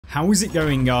How's it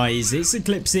going, guys? It's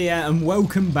Eclipse here and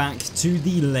welcome back to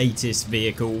the latest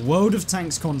vehicle World of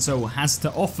Tanks console has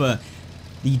to offer,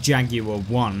 the Jaguar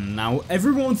 1. Now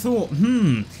everyone thought,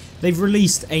 they've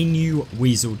released a new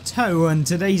Weasel Tow, and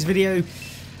today's video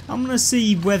I'm gonna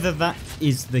see whether that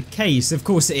is the case. Of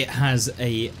course it has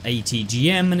a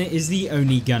ATGM and it is the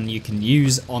only gun you can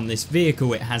use on this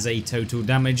vehicle. It has a total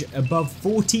damage above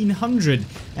 1400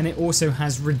 and it also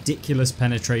has ridiculous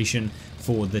penetration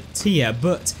for the tier,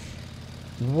 but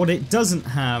what it doesn't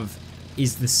have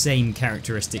is the same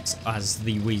characteristics as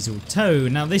the Weasel Tow.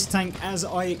 Now this tank, as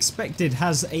I expected,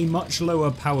 has a much lower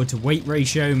power to weight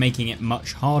ratio, making it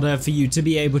much harder for you to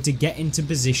be able to get into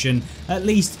position, at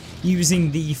least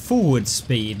using the forward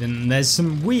speed. And there's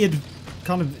some weird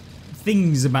kind of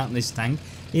things about this tank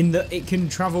in that it can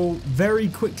travel very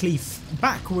quickly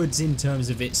backwards in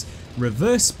terms of its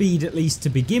reverse speed, at least to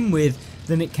begin with,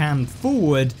 than it can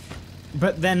forward.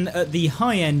 But then at the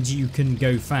high end you can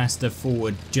go faster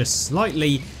forward just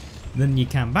slightly than you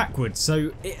can backwards.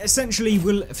 So it essentially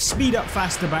will speed up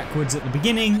faster backwards at the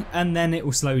beginning and then it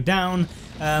will slow down.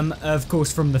 Of course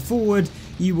from the forward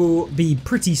you will be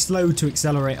pretty slow to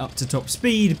accelerate up to top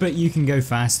speed, but you can go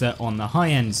faster on the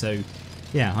high end. So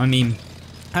yeah, I mean,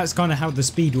 that's kind of how the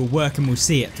speed will work, and we'll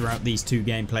see it throughout these two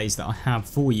gameplays that I have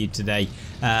for you today.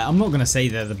 I'm not going to say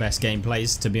they're the best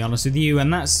gameplays, to be honest with you,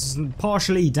 and that's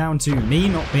partially down to me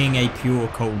not being a pure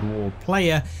Cold War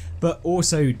player, but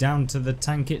also down to the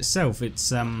tank itself.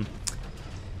 It's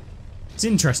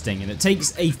interesting and it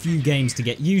takes a few games to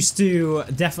get used to.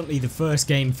 Definitely the first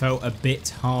game felt a bit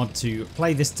hard to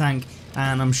play this tank,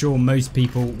 and I'm sure most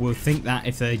people will think that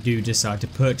if they do decide to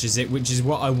purchase it, which is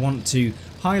what I want to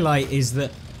highlight, is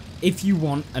that if you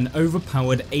want an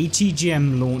overpowered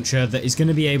ATGM launcher that is going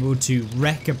to be able to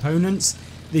wreck opponents,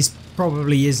 this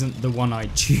probably isn't the one I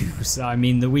choose. I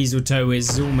mean, the Weasel Tow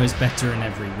is almost better in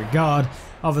every regard,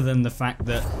 other than the fact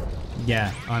that,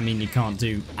 yeah, I mean, you can't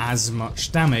do as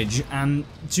much damage. And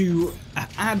to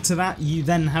add to that, you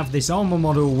then have this armor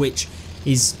model which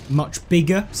is much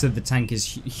bigger, so the tank is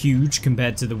huge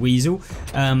compared to the Weasel,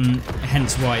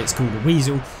 hence why it's called a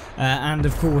Weasel. And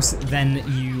of course then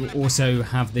you also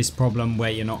have this problem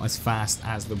where you're not as fast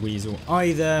as the Weasel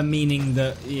either, meaning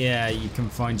that, yeah, you can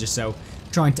find yourself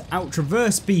trying to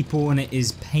out-traverse people and it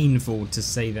is painful to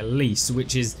say the least,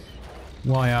 which is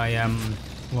why I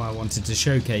wanted to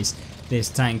showcase this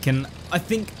tank. And I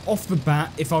think off the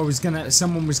bat, if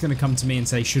someone was gonna come to me and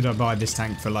say, should I buy this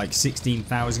tank for like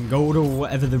 16,000 gold or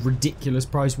whatever the ridiculous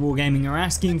price Wargaming are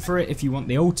asking for it, if you want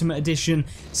the ultimate edition,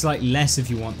 slightly less if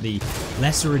you want the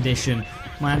lesser edition,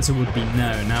 my answer would be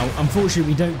no. Now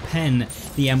unfortunately we don't pen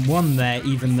the M1 there,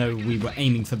 even though we were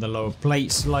aiming for the lower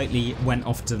plate, slightly went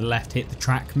off to the left, hit the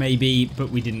track maybe, but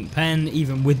we didn't pen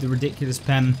even with the ridiculous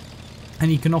pen.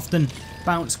 And you can often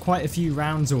bounce quite a few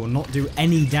rounds or not do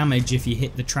any damage if you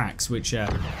hit the tracks, which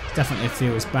definitely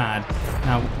feels bad.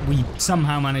 Now we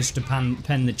somehow managed to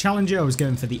pen the Challenger. I was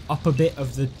going for the upper bit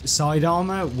of the side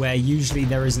armor where usually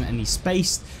there isn't any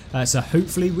space, so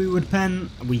hopefully we would pen.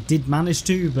 We did manage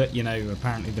to, but you know,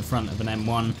 apparently the front of an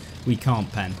M1 we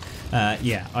can't pen.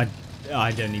 Yeah,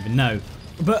 I don't even know.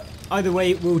 But either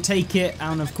way, we'll take it,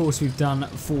 and of course we've done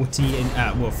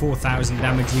 4,000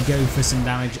 damage. We go for some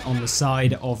damage on the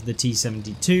side of the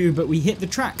T72, but we hit the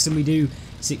tracks and we do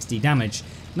 60 damage.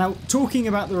 Now, talking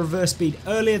about the reverse speed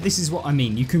earlier, this is what I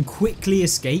mean. You can quickly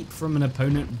escape from an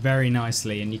opponent very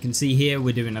nicely, and you can see here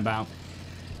we're doing about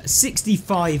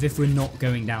 65 if we're not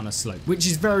going down a slope, which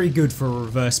is very good for a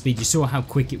reverse speed. You saw how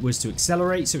quick it was to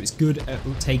accelerate, so it's good at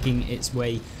taking its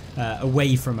way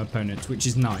away from opponents, which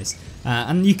is nice.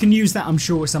 And you can use that, I'm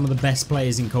sure some of the best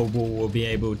players in Cold War will be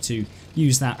able to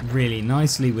use that really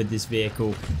nicely with this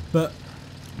vehicle. But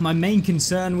my main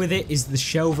concern with it is the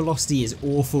shell velocity is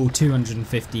awful,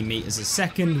 250 meters a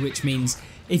second, which means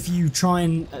if you try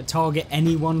and target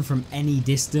anyone from any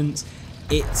distance,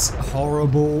 it's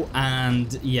horrible.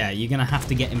 And yeah, you're gonna have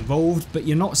to get involved, but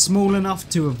you're not small enough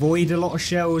to avoid a lot of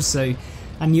shells, so,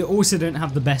 and you also don't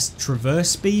have the best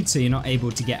traverse speed, so you're not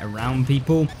able to get around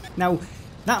people. Now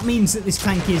that means that this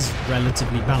tank is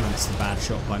relatively balanced. A bad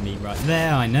shot by me right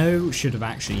there, I know, should have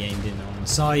actually aimed in on the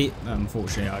sight.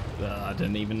 Unfortunately I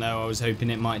don't even know, I was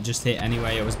hoping it might just hit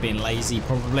anyway. I was being lazy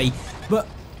probably, but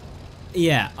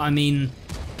yeah, I mean,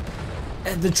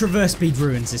 the traverse speed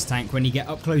ruins this tank when you get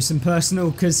up close and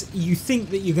personal, because you think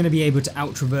that you're going to be able to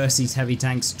out-traverse these heavy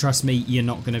tanks. Trust me, you're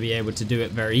not going to be able to do it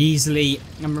very easily.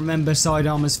 And remember, side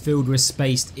armor's filled with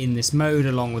space in this mode,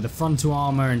 along with the frontal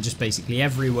armor and just basically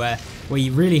everywhere, where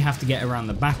you really have to get around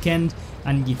the back end,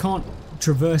 and you can't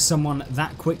traverse someone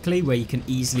that quickly where you can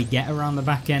easily get around the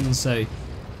back end. So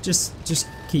just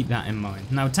keep that in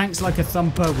mind. Now, tanks like a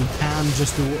Thumper, we can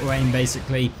just auto-aim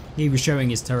basically. He was showing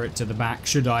his turret to the back.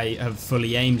 Should I have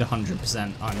fully aimed?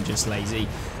 100%. I'm just lazy.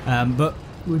 But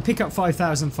we pick up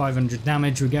 5,500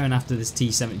 damage. We're going after this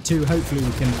T-72. Hopefully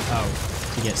we can...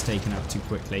 Oh, he gets taken out too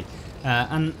quickly.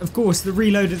 And of course, the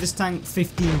reload of this tank,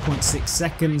 15.6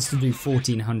 seconds to do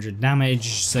 1,400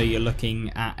 damage. So you're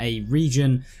looking at a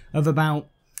region of about...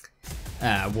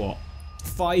 what?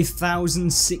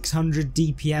 5,600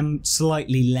 DPM,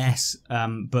 slightly less,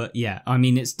 but yeah, I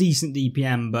mean, it's decent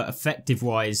DPM, but effective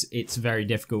wise, it's very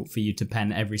difficult for you to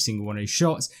pen every single one of his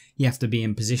shots. You have to be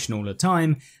in position all the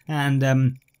time,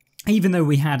 and even though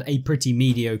we had a pretty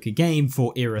mediocre game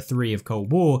for Era 3 of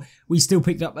Cold War, we still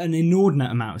picked up an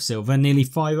inordinate amount of silver, nearly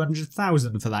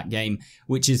 500,000 for that game,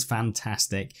 which is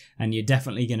fantastic. And you're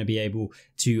definitely going to be able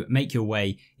to make your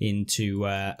way into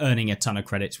earning a ton of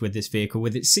credits with this vehicle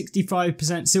with its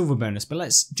 65% silver bonus. But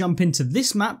let's jump into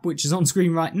this map, which is on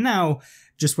screen right now,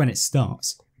 just when it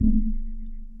starts.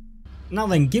 Now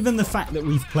then, given the fact that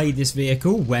we've played this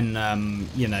vehicle when,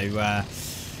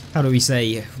 how do we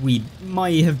say, we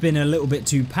might have been a little bit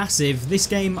too passive, this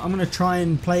game I'm going to try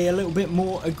and play a little bit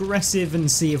more aggressive and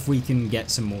see if we can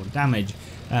get some more damage.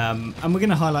 And we're going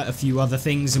to highlight a few other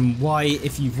things and why,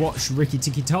 if you've watched Ricky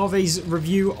Tiki Tave's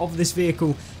review of this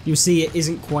vehicle, you'll see it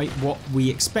isn't quite what we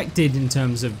expected in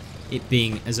terms of it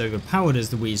being as overpowered as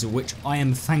the Weasel, which I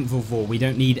am thankful for. We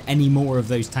don't need any more of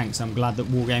those tanks. I'm glad that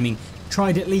Wargaming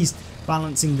tried at least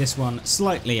balancing this one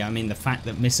slightly. I mean, the fact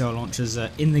that missile launchers are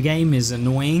in the game is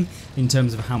annoying in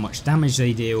terms of how much damage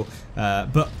they deal,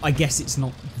 but I guess it's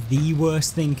not the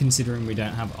worst thing considering we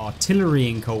don't have artillery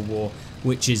in Cold War,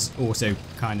 which is also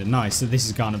kind of nice. So this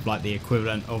is kind of like the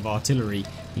equivalent of artillery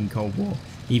in Cold War,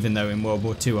 even though in World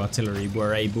War II artillery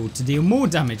were able to deal more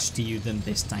damage to you than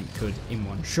this tank could in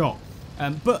one shot.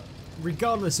 But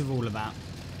regardless of all of that,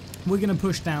 we're going to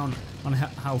push down on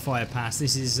Hellfire Pass.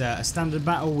 This is a standard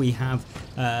battle. We have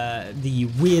the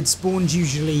weird spawns.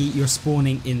 Usually you're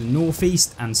spawning in the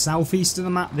northeast and southeast of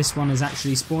the map. This one is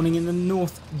actually spawning in the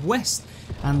northwest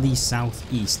and the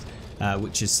southeast,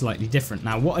 which is slightly different.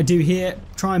 Now what I do here,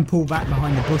 try and pull back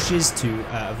behind the bushes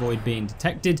to avoid being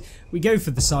detected. We go for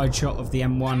the side shot of the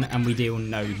M1 and we deal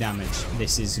no damage.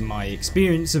 This is my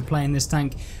experience of playing this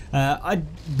tank. I'd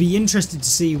be interested to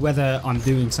see whether I'm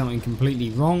doing something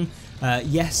completely wrong.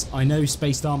 Yes, I know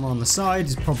spaced armor on the side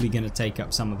is probably going to take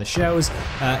up some of the shells.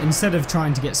 Instead of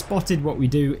trying to get spotted, what we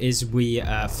do is we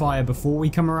fire before we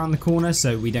come around the corner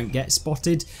so we don't get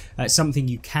spotted. Something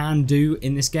you can do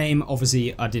in this game.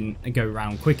 Obviously, I didn't go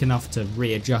around quick enough to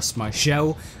readjust my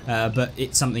shell, but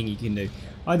it's something you can do.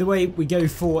 Either way, we go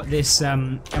for this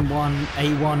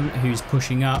M1A1 who's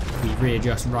pushing up. We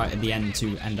readjust right at the end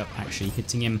to end up actually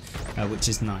hitting him, which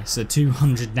is nice. So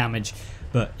 200 damage.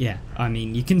 But yeah, I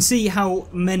mean, you can see how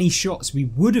many shots we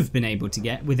would have been able to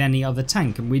get with any other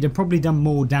tank, and we'd have probably done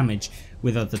more damage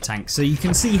with other tanks. So you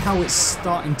can see how it's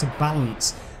starting to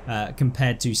balance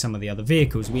compared to some of the other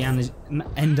vehicles. We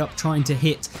end up trying to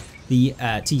hit the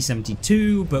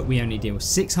T-72, but we only deal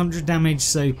 600 damage,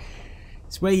 so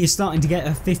it's where you're starting to get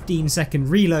a 15-second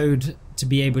reload to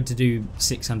be able to do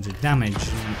 600 damage.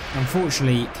 And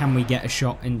unfortunately, can we get a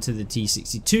shot into the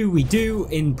T-62? We do,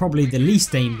 in probably the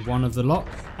least aimed one of the lot,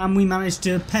 and we managed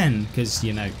to pen, because,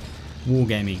 you know,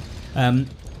 wargaming.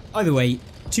 Either way,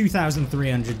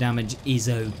 2,300 damage is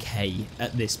okay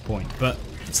at this point, but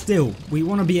still, we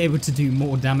want to be able to do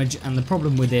more damage, and the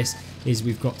problem with this is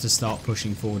we've got to start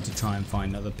pushing forward to try and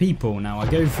find other people. Now I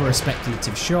go for a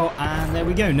speculative shot and there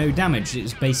we go, no damage. It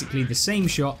was basically the same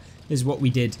shot as what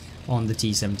we did on the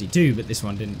T-72, but this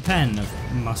one didn't pen. It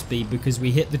must be because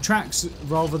we hit the tracks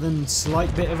rather than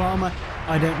slight bit of armor,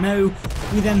 I don't know.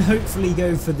 We then hopefully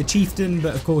go for the Chieftain,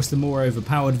 but of course the more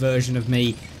overpowered version of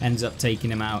me ends up taking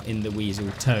him out in the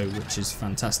Weasel Toe, which is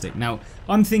fantastic. Now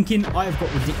I'm thinking I've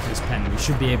got ridiculous pen. We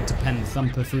should be able to pen the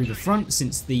Thumper through the front,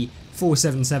 since the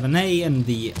 477A and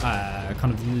the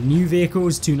kind of the new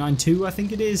vehicles, 292 I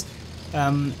think it is,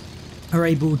 are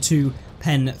able to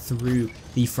pen through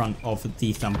the front of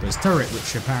the Thumper's turret,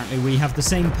 which apparently we have the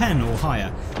same pen or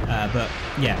higher, but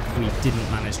yeah, we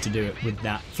didn't manage to do it with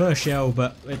that first shell,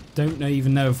 but I don't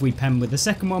even know if we pen with the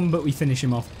second one, but we finish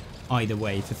him off either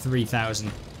way for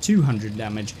 3,200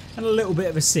 damage and a little bit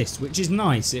of assist, which is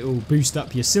nice. It will boost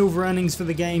up your silver earnings for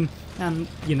the game, and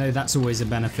you know, that's always a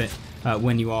benefit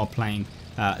when you are playing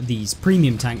these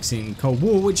premium tanks in Cold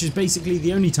War, which is basically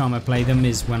the only time I play them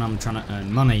is when I'm trying to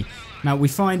earn money. Now we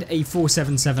find a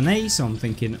 477A, so I'm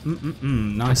thinking,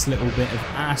 nice little bit of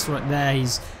ass right there.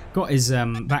 He's got his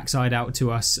backside out to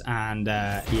us, and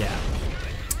yeah,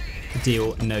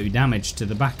 deal no damage to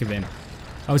the back of him.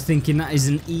 I was thinking that is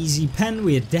an easy pen.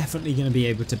 We are definitely going to be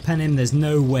able to pen him. There's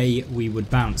no way we would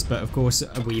bounce, but of course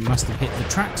we must have hit the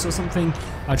tracks or something.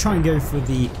 I try and go for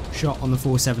the shot on the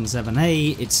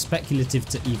 477A. It's speculative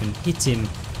to even hit him,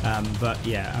 but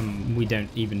yeah, we don't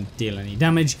even deal any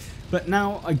damage. But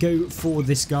now I go for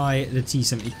this guy, the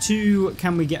T-72.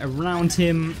 Can we get around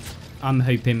him? I'm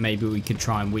hoping maybe we could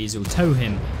try and weasel toe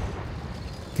him.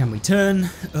 Can we turn?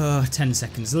 10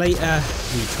 seconds later,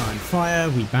 we try and fire,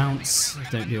 we bounce,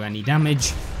 don't do any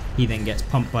damage. He then gets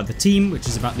pumped by the team, which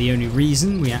is about the only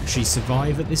reason we actually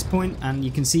survive at this point. And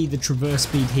you can see the traverse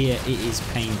speed here, it is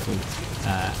painful.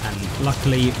 And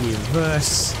luckily we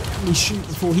reverse, we shoot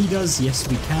before he does, yes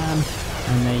we can.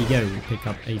 And there you go, we pick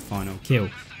up a final kill.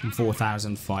 And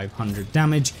 4,500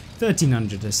 damage,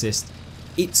 1,300 assist.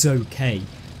 It's okay,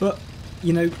 but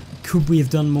you know, could we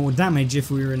have done more damage if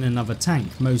we were in another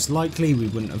tank? Most likely we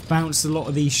wouldn't have bounced a lot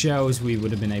of these shells, we would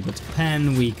have been able to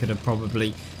pen, we could have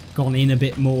probably gone in a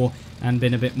bit more and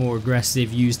been a bit more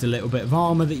aggressive, used a little bit of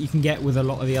armor that you can get with a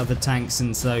lot of the other tanks.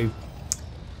 And so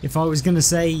if I was going to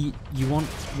say you want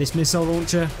this missile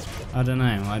launcher, I don't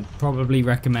know, I'd probably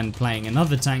recommend playing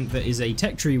another tank that is a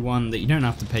tech tree one that you don't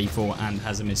have to pay for and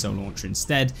has a missile launcher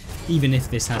instead, even if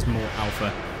this has more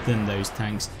alpha than those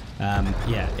tanks.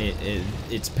 Yeah,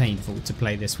 it's painful to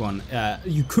play this one.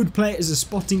 You could play it as a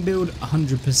spotting build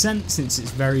 100% since it's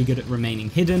very good at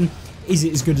remaining hidden. Is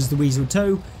it as good as the Weasel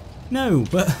Toe? No,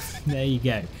 but there you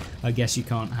go. I guess you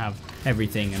can't have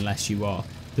everything unless you are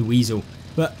the Weasel.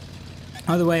 But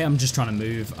either way, I'm just trying to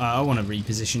move. I want to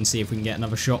reposition, see if we can get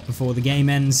another shot before the game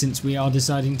ends, since we are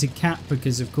deciding to cap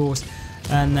because of course.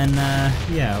 And then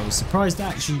yeah, I was surprised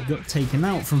that actually got taken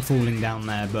out from falling down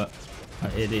there, but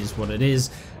it is what it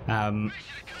is.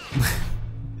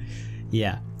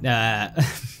 Yeah,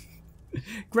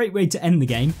 great way to end the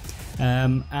game.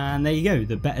 And there you go,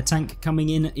 the better tank coming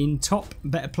in top,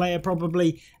 better player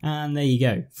probably, and there you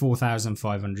go,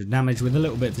 4,500 damage with a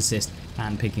little bit of assist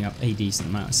and picking up a decent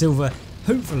amount of silver.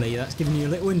 Hopefully that's given you a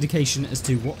little indication as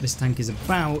to what this tank is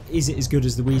about. Is it as good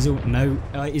as the Weasel? No.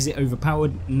 Is it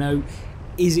overpowered? No.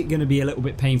 Is it going to be a little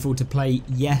bit painful to play?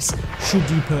 Yes. Should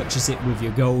you purchase it with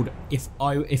your gold? If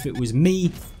it was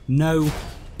me, no.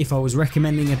 If I was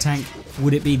recommending a tank,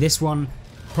 would it be this one?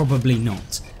 Probably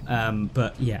not.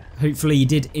 But yeah, hopefully you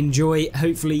did enjoy.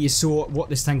 Hopefully you saw what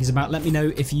this tank is about. Let me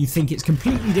know if you think it's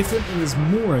completely different and is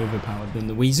more overpowered than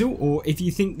the Weasel, or if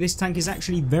you think this tank is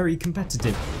actually very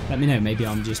competitive. Let me know. Maybe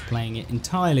I'm just playing it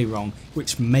entirely wrong,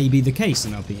 which may be the case,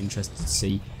 and I'll be interested to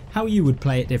see how you would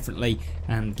play it differently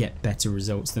and get better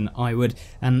results than I would.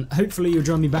 And hopefully you'll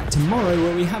join me back tomorrow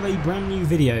where we have a brand new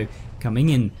video coming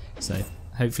in. So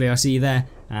hopefully I'll see you there,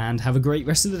 and have a great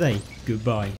rest of the day. Goodbye.